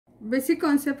Basic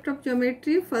concept of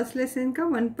geometry first lesson का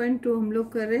 1.2 हम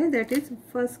लोग कर रहे हैं। That is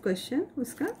first question.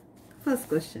 उसका फर्स्ट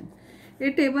क्वेश्चन, ये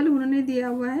टेबल उन्होंने दिया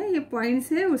हुआ है, ये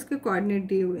पॉइंट्स है, उसके कोऑर्डिनेट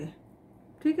दिए हुए हैं।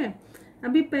 ठीक है,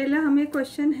 अभी पहला हमें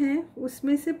क्वेश्चन है,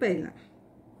 उसमें से पहला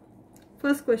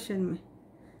फर्स्ट क्वेश्चन में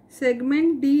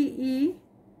segment D E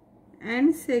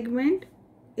and segment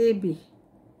A B.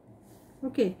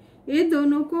 Okay, ये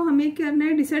दोनों को हमें करना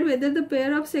है decide whether the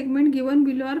pair of segment given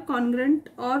below are congruent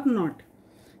और नॉट।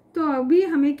 तो अभी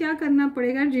हमें क्या करना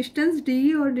पड़ेगा, डिस्टेंस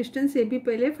डी और डिस्टेंस ए बी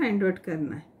पहले फाइंड आउट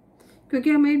करना है। क्योंकि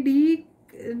हमें डी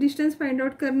डिस्टेंस फाइंड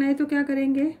आउट करना है तो क्या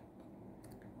करेंगे,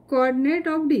 coordinate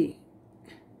of D,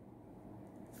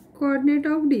 coordinate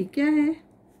of D क्या है,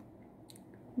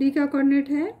 डी का कोऑर्डिनेट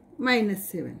है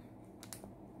 -7।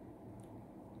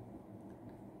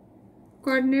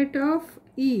 Coordinate of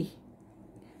E,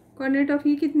 coordinate of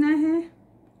ई कितना है,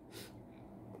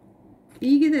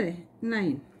 ई किधर है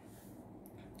 9,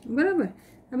 बराबर।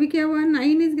 अभी क्या हुआ,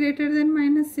 9 is greater than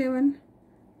 -7,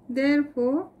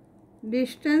 therefore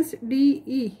distance D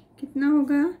E कितना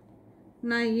होगा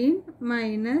 9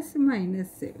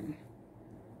 -7।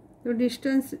 तो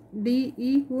डिस्टेंस डी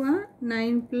ई हुआ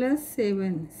 9 +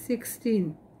 7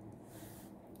 16।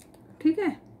 ठीक है,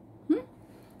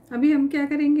 अभी हम क्या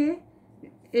करेंगे,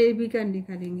 ए बी का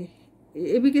निकालेंगे।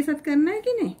 ए बी के साथ करना है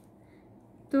कि नहीं,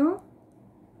 तो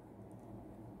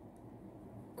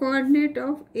कोऑर्डिनेट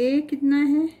ऑफ ए कितना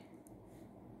है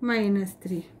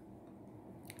 -3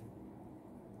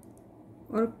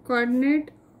 और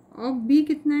कोऑर्डिनेट ऑफ बी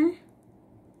कितना है,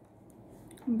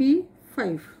 बी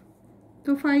 5।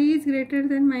 तो 5 is greater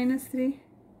than -3,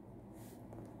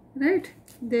 right.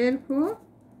 Therefore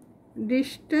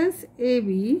distance A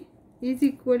B is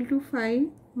equal to 5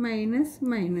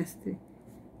 -3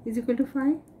 is equal to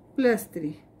 5 +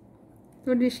 3।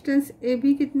 तो डिस्टेंस ए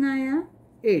बी कितना आया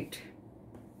 8,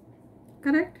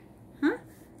 करेक्ट। हाँ,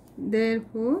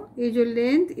 देयरफॉर ये जो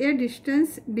लेंथ या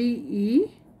distance D E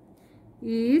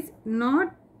is not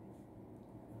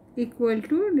equal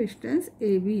to distance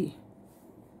A B,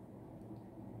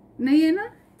 नहीं है ना,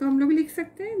 तो हम लोग लिख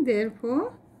सकते हैं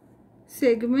therefore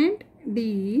segment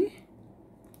D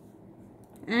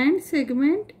and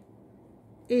segment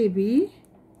A B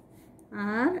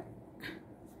are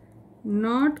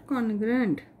not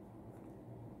congruent.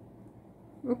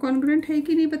 वो कॉन्ग्रुएंट है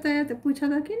कि नहीं बताया था, पूछा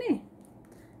था कि नहीं।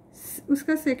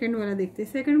 उसका सेकंड वाला देखते हैं,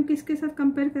 सेकंड किसके साथ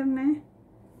कंपेयर करना है,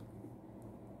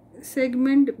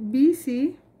 segment B C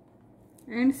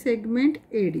and segment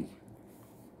A D.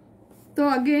 तो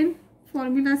अगेन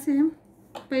फॉर्मूला से हम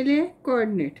पहले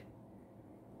कोऑर्डिनेट,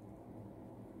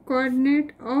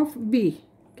 कोऑर्डिनेट ऑफ बी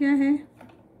क्या है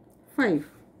 5,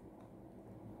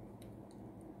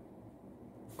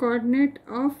 कोऑर्डिनेट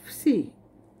ऑफ सी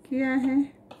क्या है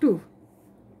 2।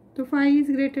 तो 5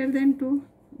 is greater than 2,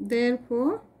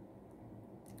 therefore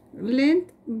length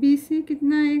B C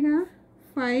कितना आएगा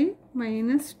 5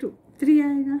 - 2 3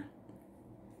 आएगा।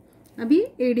 अभी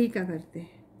ए डी का करते हैं,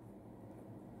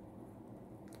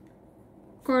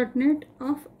 कोऑर्डिनेट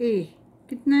ऑफ ए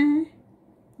कितना है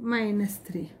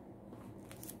 -3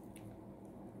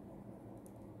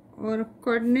 और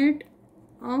कोऑर्डिनेट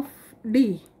ऑफ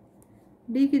डी,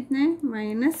 डी कितना है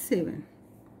 -7।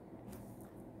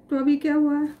 तो अभी क्या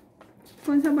हुआ,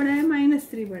 कौन सा बड़ा है,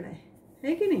 -3 बड़ा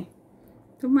है कि नहीं।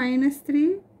 तो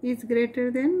 -3 इज ग्रेटर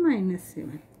देन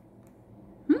 -7।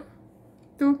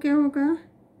 तो क्या होगा,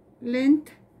 लेंथ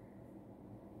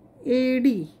ए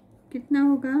डी कितना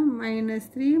होगा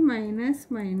 -3 -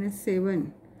 -7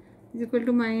 इज इक्वल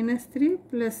टू -3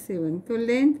 + 7। तो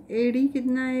लेंथ ए डी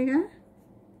कितना आएगा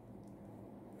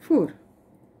 4।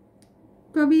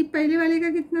 तो अभी पहले वाले का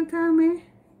कितना था, हमें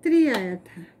 3 आया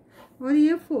था और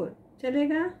ये 4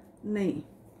 चलेगा नहीं।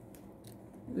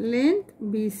 Length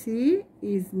B C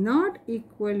is not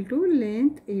equal to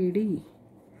length A D,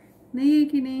 नहीं है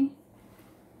कि नहीं।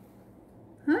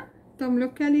 हाँ, तो हम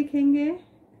लोग क्या लिखेंगे,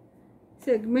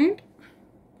 segment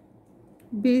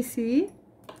B C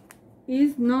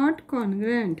is not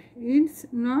congruent, is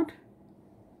not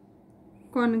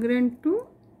congruent to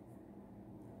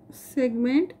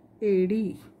segment A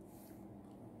D.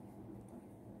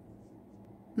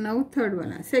 Now third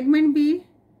वाला सेगमेंट बी,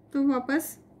 तो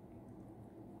वापस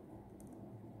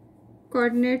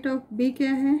कोऑर्डिनेट ऑफ बी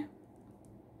क्या है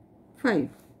 5,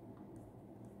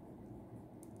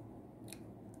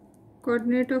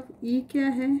 कोऑर्डिनेट ऑफ ई क्या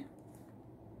है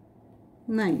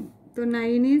 9। तो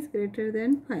 9 is greater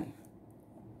than 5,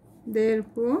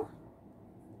 therefore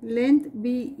length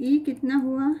B E कितना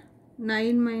हुआ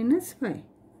 9 - 5,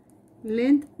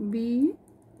 लेंथ बी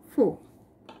 4।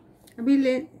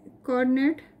 अभी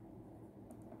कोऑर्डिनेट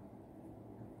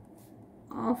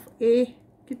ऑफ ए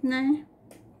कितना है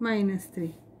 -3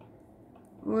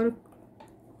 और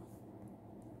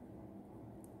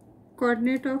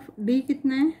कोऑर्डिनेट ऑफ डी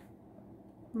कितना है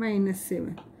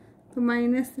 -7। तो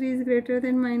 -3 is greater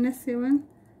than -7,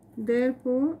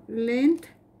 therefore length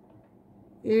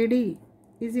AD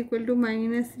is equal to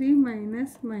 -3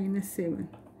 minus -7,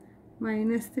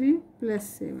 -3 +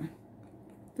 7।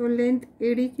 तो लेंथ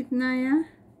AD कितना आया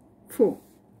 4।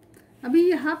 अभी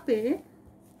यहाँ पे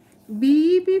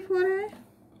BE भी 4 है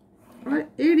और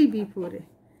AD भी 4 है,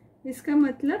 इसका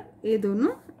मतलब ये दोनों,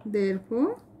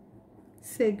 therefore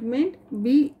segment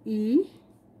BE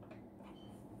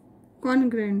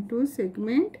congruent to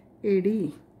segment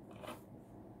AD।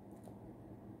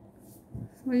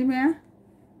 समझ में आया?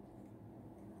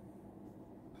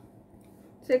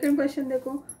 सेकंड क्वेश्चन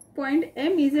देखो, point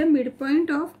M is a mid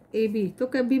point of AB। तो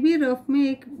कभी भी रफ में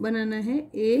एक बनाना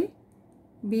है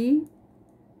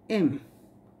ABM।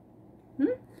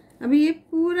 अभी ये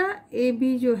पूरा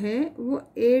AB जो है वो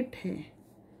 8 है,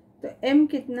 तो M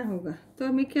कितना होगा? तो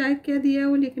हमें क्या क्या दिया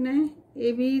वो लिखना है,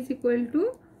 AB इज इक्वल टू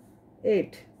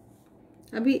 8।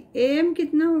 अभी AM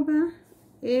कितना होगा?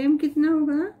 AM कितना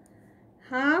होगा?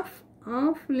 हाफ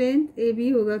ऑफ लेंथ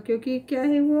AB होगा, क्योंकि क्या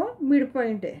है वो मिड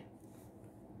पॉइंट है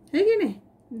कि नहीं?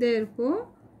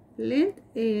 Therefore length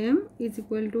AM is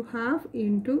equal to half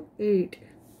into 8,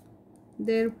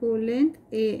 therefore length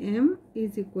AM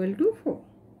is equal to 4।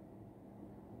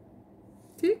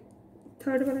 ठीक,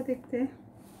 थर्ड वाला देखते हैं।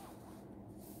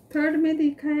 थर्ड में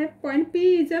लिखा है point P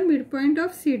is a mid point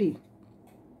of CD।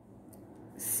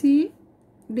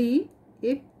 CD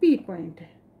एक P पॉइंट है।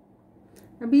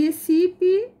 अभी ये CP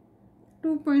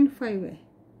 2.5 है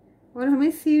और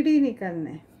हमें CD निकालना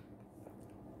है।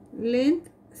 लेंथ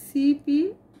CP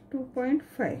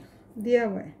 2.5 दिया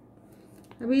हुआ है।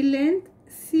 अभी लेंथ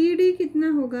CD कितना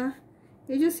होगा?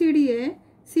 ये जो CD है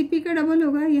CP का डबल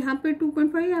होगा, यहाँ पे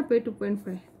 2.5, यहाँ पे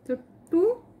 2.5, तो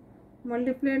 2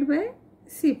 मल्टीप्लाइड बाय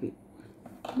CP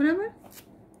बराबर,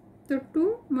 तो 2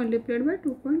 multiplied by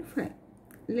 2.5,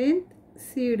 length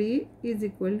CD is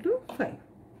equal to 5।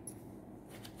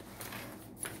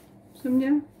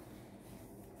 समझा?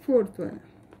 फोर्थ वाला,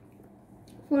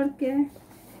 फोर्थ क्या है?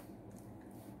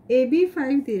 AB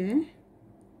 5 दिया है,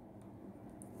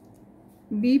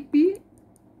 BP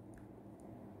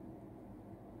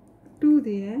 2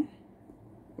 दिया है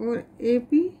और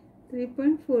AP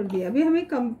 3.4 दिया। अभी हमें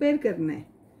कंपेयर करना है,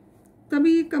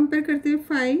 तभी ये कंपेयर करते हैं।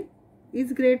 5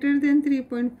 is greater than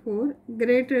 3.4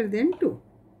 greater than 2,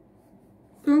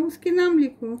 तो उसके नाम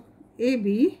लिखो,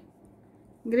 AB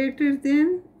greater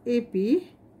than AP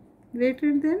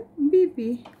greater than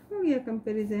BP। हो गया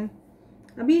कंपैरिजन।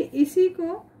 अभी इसी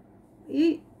को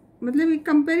ये मतलब ये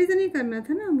कंपैरिजन ही करना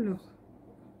था ना हम लोग,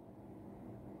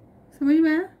 समझ में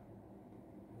आया?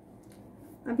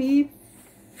 अभी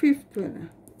फिफ्थ वाला,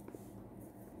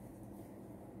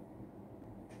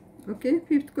 ओके,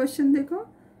 फिफ्थ क्वेश्चन देखो,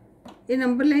 ये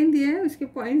नंबर लाइन दिया है, उसके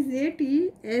पॉइंट्स दिए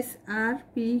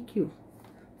TSRPQ।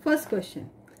 First question,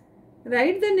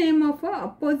 right the name of a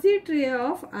opposite ray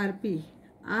of RP।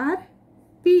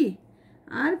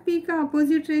 RP का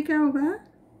अपोजिट रे क्या होगा?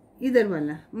 इधर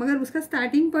वाला, मगर उसका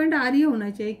स्टार्टिंग पॉइंट R ही होना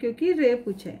चाहिए क्योंकि रे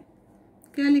पूछा है।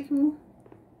 क्या लिखूं?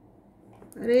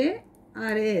 रे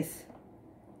RS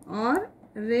और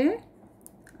रे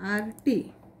RT।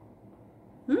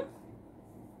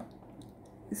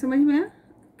 समझ में आया?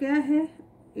 क्या है?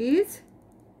 इज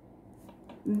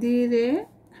द रे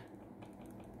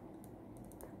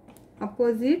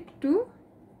अपोजिट टू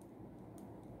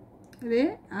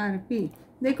रे RP।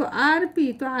 देखो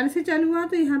RP तो R से चालू हुआ,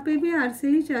 तो यहाँ पे भी R से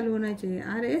ही चालू होना चाहिए,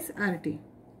 RS RT।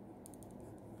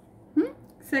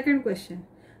 Second question,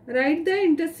 right the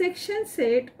intersection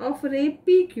set of रे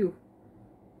PQ।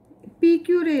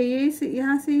 PQ रे, ये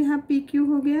यहाँ से यहाँ PQ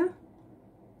हो गया,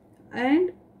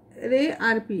 एंड रे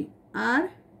RP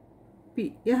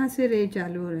यहाँ से रे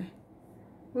चालू हो रहा है।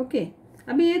 ओके,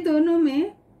 अभी ये दोनों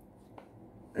में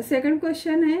सेकंड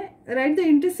क्वेश्चन है, right the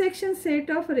intersection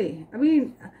set of रे। अभी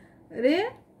रे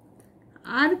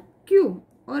RQ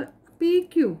और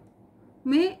PQ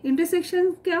में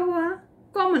इंटरसेक्शन क्या हुआ?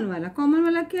 कॉमन वाला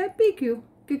क्या है? PQ,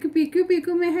 क्योंकि PQ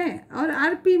में है और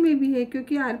RP में भी है,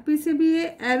 क्योंकि RP से भी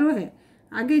ये एरो है,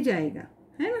 आगे जाएगा,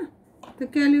 है ना? तो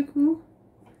क्या लिखूं?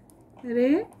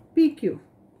 रे PQ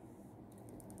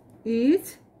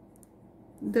is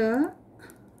the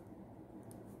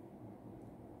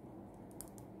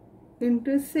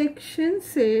intersection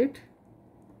set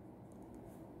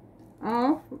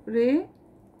of ray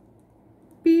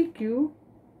PQ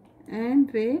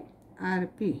and ray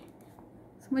RP।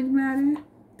 समझ में आ रहा है?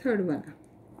 थर्ड वाला,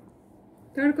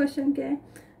 थर्ड क्वेश्चन क्या है?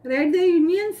 Right the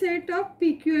union set of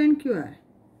PQ and QR।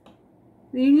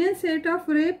 Union set of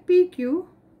रे P Q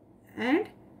and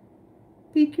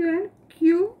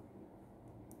Q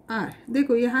R.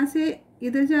 देखो यहाँ से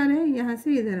इधर जा रहे हैं, यहाँ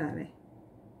से इधर आ रहे हैं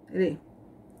रे,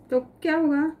 तो क्या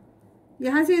होगा,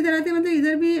 यहाँ से इधर आते मतलब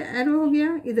इधर भी एरो हो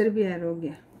गया, इधर भी एरो हो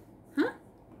गया। हाँ,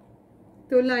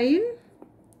 तो लाइन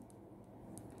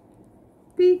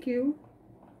पी क्यू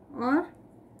और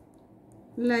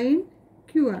लाइन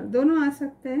क्यू आर दोनों आ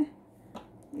सकते हैं,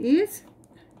 इज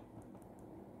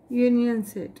यूनियन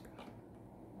सेट।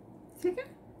 ठीक है,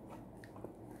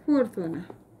 फोर्थ वाला,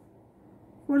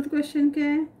 फोर्थ क्वेश्चन क्या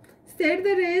है, state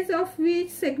the raise of which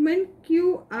segment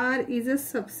Q R is a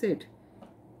subset.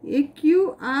 ये क्यू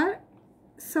आर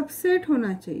सबसेट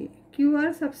होना चाहिए, क्यू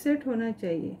आर सबसेट होना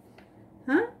चाहिए।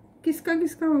 हाँ, किसका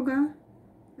किसका होगा,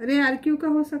 रे आर क्यू का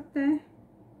हो सकता है,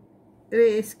 रे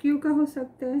एस क्यू का हो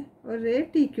सकता है और रे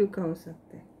टी क्यू का हो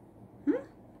सकता है।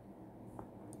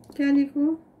 क्या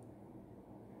लिखो,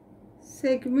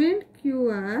 segment Q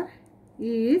R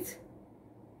is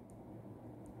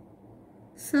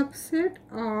subset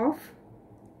of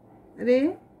रे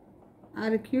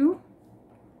आर क्यू,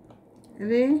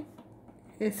 रे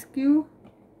एस क्यू,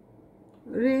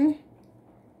 रे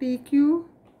टी क्यू,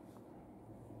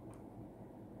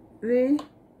 रे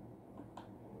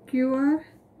क्यू आर,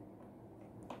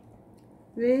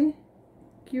 रे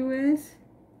क्यू एस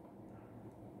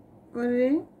और रे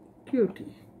क्यू टी।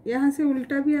 यहाँ से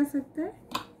उल्टा भी आ सकता है,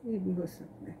 ये भी हो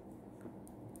सकता है।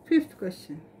 फिफ्थ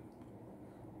क्वेश्चन,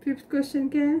 फिफ्थ क्वेश्चन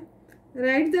क्या है,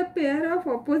 right the pair of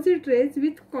opposite raise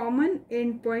with common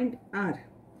and point are.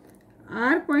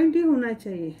 Are point ही होना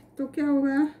चाहिए, तो क्या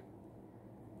होगा,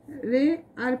 रे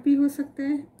आर पी हो सकता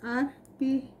है, आर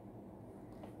पी,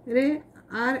 रे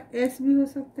आर एस भी हो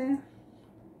सकता है,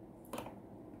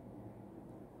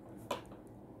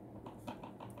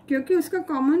 क्योंकि उसका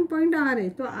कॉमन पॉइंट आर है,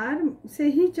 तो आर से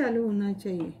ही चालू होना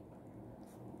चाहिए।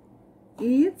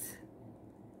 Is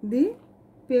the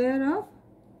pair of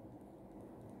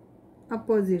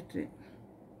opposite ray.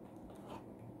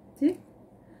 ठीक,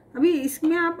 अभी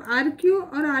इसमें आप आर क्यू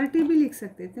और आर टी भी लिख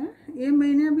सकते थे, ये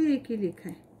मैंने अभी एक ही लिखा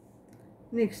है।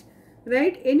 Next,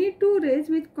 right any two raise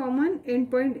with common and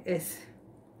point S.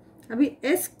 अभी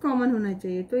एस कॉमन होना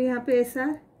चाहिए, तो यहाँ पे एस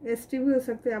आर एस टी भी हो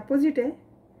सकते हैं, अपोजिट है।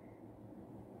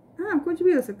 हाँ, कुछ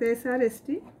भी हो सकता है, एस आर एस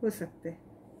टी हो सकते हैं।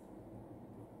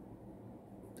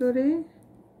 तो रे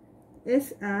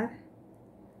एस आर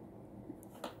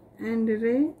एंड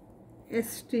रे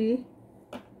S T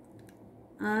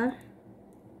R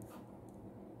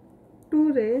to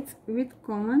raise with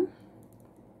common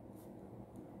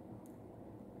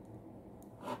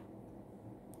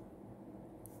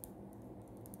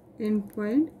end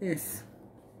point S.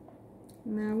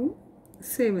 Now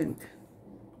seventh,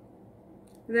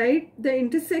 write the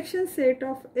intersection set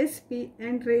of SP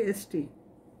and ray ST.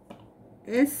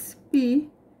 SP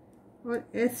और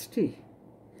ST,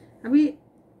 अभी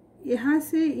यहाँ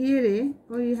से ये रे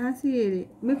और यहाँ से ये रे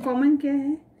में कॉमन क्या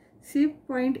है, सिर्फ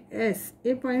पॉइंट S,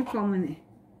 ये पॉइंट कॉमन है,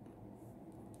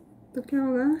 तो क्या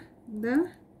होगा, the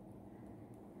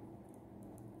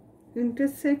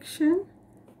intersection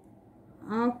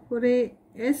of ray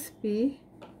SP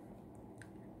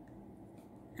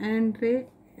and ray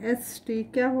ST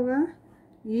क्या होगा,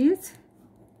 is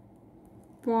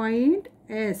point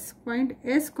S। Point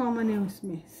S common है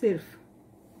उसमें सिर्फ।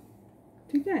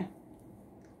 ठीक है,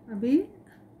 अभी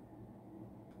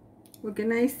ओके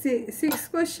नाइस। सिक्स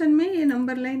क्वेश्चन में ये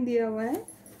नंबर लाइन दिया हुआ है।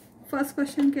 फर्स्ट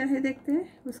क्वेश्चन क्या है देखते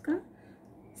हैं उसका,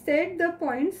 state the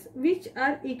points which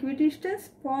are equidistance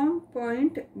from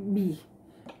point B.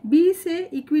 B से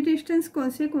इक्विडिस्टेंस कौन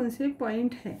से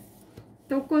पॉइंट है,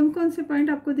 तो कौन कौन से पॉइंट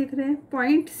आपको दिख रहे हैं,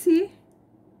 पॉइंट सी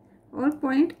और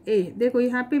पॉइंट ए। देखो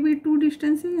यहाँ पे भी टू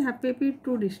डिस्टेंस है, यहाँ पे भी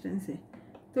टू डिस्टेंस है,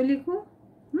 तो लिखो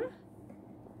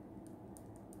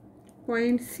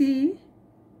point C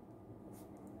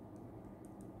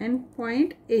and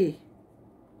point A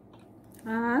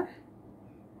R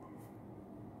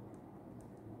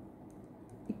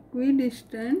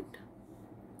equidistant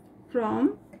from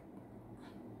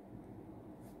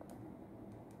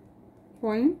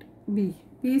point B.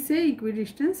 B से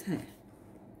इक्विडिस्टेंस है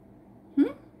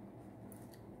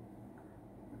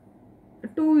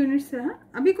 2 यूनिट्स है।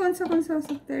 अभी कौन सा हो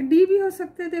सकता है, डी भी हो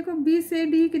सकता है। देखो बी से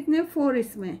डी कितने 4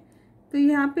 इसमें, तो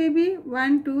यहाँ पे भी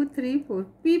 1 2 3 4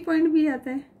 पी पॉइंट भी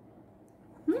आता है।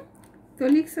 तो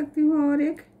लिख सकती हूँ और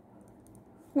एक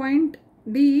point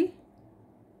D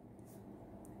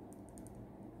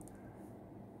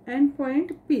and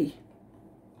point P,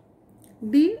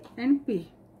 D and P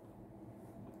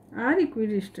are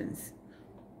equidistance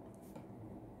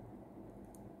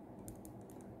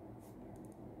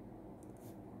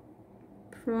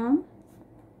from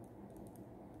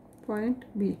point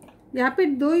B. यहाँ पे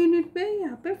 2 यूनिट पे,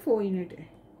 यहाँ पे 4 यूनिट है,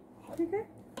 ठीक है।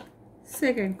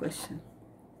 सेकेंड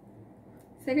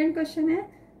क्वेश्चन है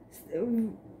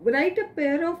right a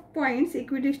pair of points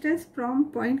equidistance from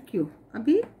point Q.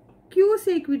 अभी क्यू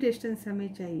से इक्विडिस्टेंस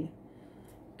हमें चाहिए।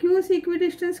 क्यू से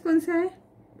इक्विडिस्टेंस कौन सा है?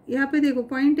 यहाँ पे देखो,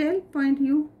 point L, point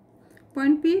you,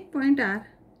 point P, point are,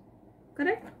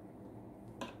 correct.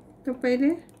 तो पहले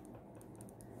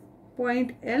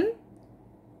point L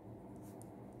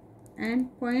and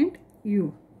point you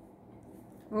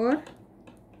और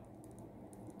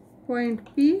point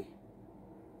P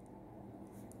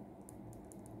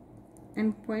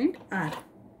and point are,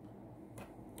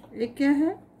 एक क्या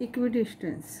है?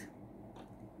 इक्विडिस्टेंस,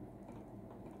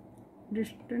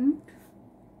 डिस्टेंट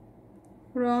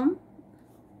फ्रॉम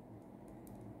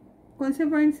कौन से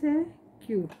पॉइंट से है?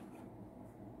 क्यू।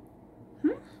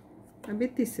 अभी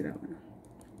तीसरा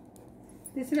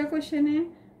क्वेश्चन है,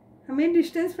 हमें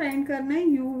डिस्टेंस फाइंड करना है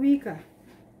यूवी का।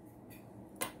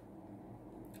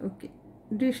 ओके,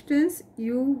 डिस्टेंस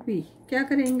यूवी क्या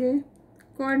करेंगे?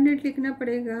 कोऑर्डिनेट लिखना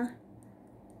पड़ेगा।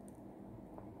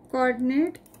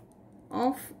 कोऑर्डिनेट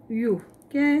ऑफ यू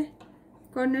क्या है?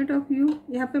 कोऑर्डिनेट ऑफ यू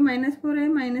यहाँ पे -4 है,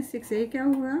 -6 है, ये क्या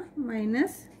होगा?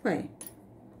 -5।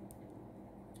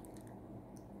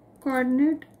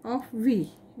 कोऑर्डिनेट ऑफ वी,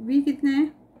 वी कितना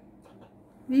है?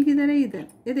 वी किधर है? इधर,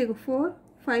 ये देखो 4,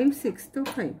 5, 6, तो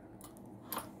 5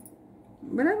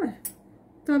 बराबर।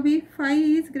 तो अभी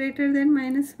 5 is greater than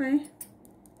 -5,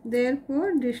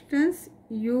 therefore distance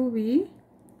you we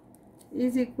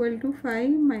is equal to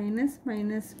 5 minus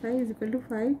 -5 is equal to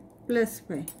 5 plus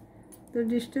 5। तो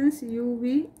distance you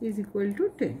we is equal to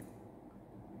 10,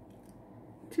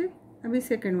 ठीक। अभी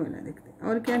सेकंड वाला देखते हैं,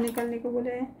 और क्या निकालने को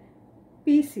बोले हैं?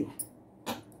 PC,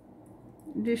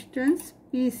 distance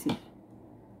PC.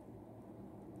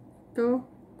 तो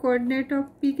कोऑर्डिनेट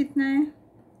ऑफ पी कितना है?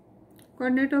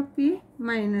 कोऑर्डिनेट ऑफ पी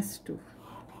 -2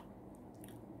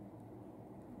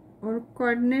 और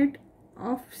कोऑर्डिनेट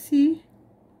ऑफ सी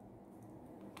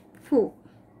 4।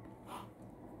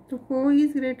 तो 4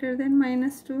 is greater than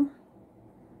 -2,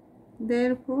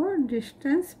 therefore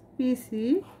distance PC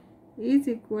is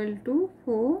equal to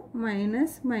 4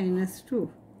 minus -2.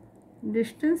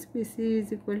 Distance PC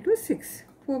is equal to 6.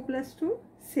 4 plus 2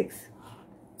 6।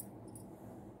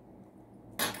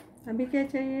 अभी क्या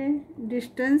चाहिए?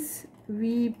 Distance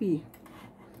VP।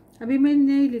 अभी मैं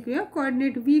नहीं लिख रही हूँ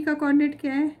कोऑर्डिनेट। V का कोऑर्डिनेट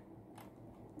क्या है?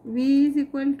 V इज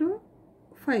इक्वल टू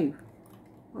 5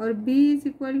 और B is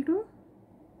equal to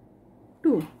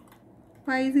 2।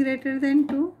 5 is greater than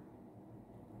 2,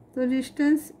 तो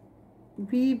डिस्टेंस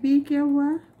VB क्या हुआ?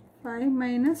 5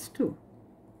 माइनस 2।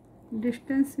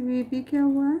 डिस्टेंस VB क्या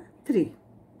हुआ? 3।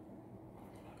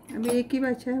 अभी एक ही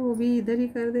बचा है, वो भी इधर ही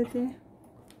कर देते हैं।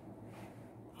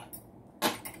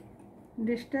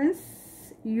 डिस्टेंस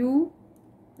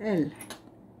UL,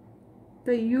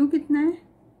 तो U कितना है?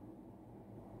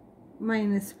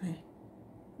 -5।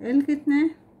 L कितना है?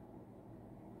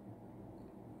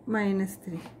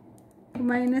 -3। तो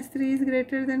 -3 इज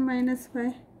ग्रेटर देन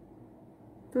 -5,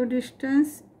 तो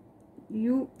डिस्टेंस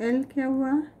UL क्या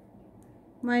हुआ?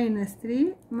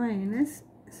 -3 माइनस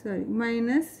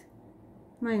 -5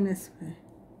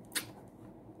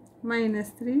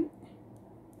 -3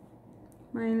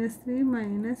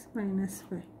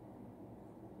 -5,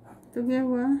 तो क्या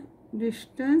हुआ?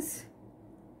 Distance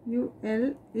UL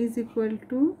is equal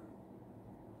to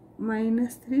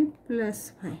 -3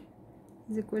 + 5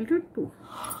 is equal to 2।